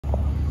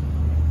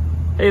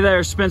Hey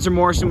there, Spencer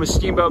Morrison with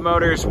Steamboat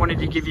Motors. Wanted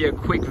to give you a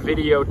quick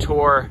video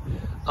tour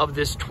of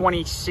this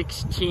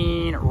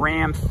 2016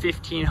 Ram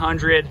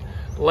 1500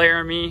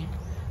 Laramie.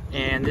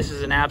 And this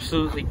is an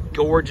absolutely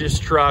gorgeous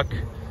truck,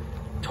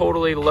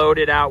 totally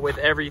loaded out with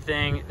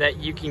everything that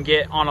you can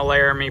get on a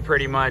Laramie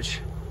pretty much.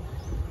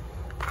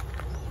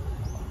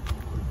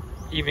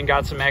 Even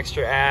got some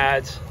extra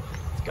adds.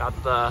 It's got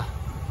the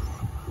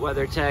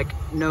WeatherTech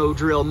no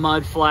drill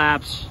mud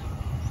flaps,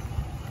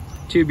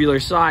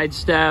 tubular side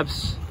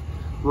steps,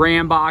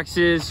 ram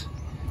boxes.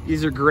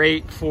 These are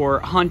great for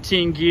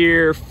hunting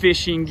gear,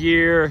 fishing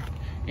gear,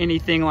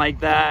 anything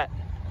like that.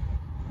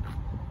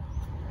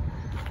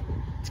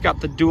 It's got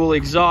the dual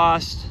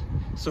exhaust.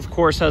 This of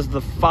course has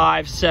the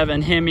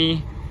 5.7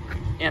 Hemi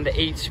and the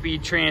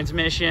 8-speed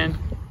transmission.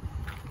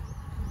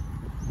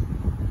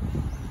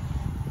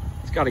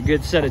 It's got a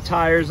good set of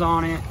tires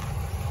on it.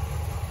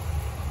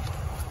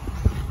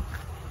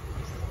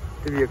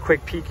 Give you a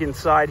quick peek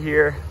inside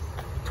here.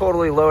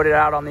 Totally loaded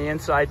out on the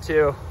inside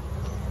too.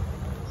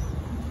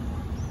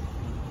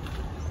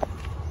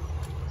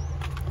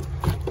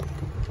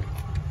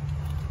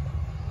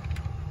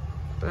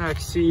 Back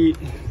seat.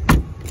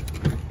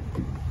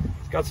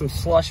 It's got some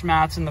slush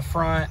mats in the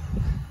front.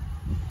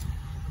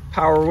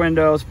 Power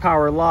windows,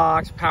 power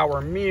locks,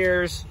 power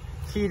mirrors,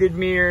 heated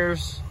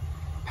mirrors,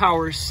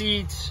 power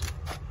seats.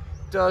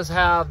 Does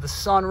have the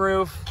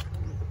sunroof.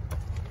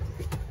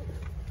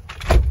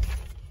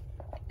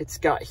 It's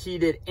got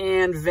heated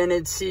and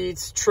vented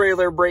seats,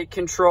 trailer brake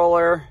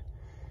controller.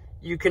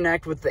 You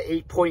connect with the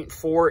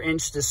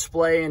 8.4-inch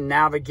display and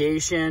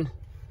navigation.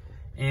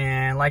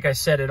 And like I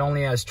said, it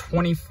only has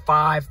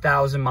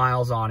 25,000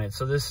 miles on it.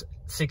 So this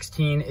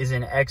 16 is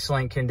in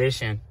excellent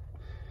condition.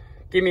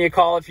 Give me a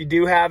call if you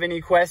do have any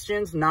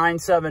questions,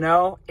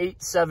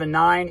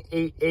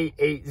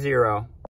 970-879-8880.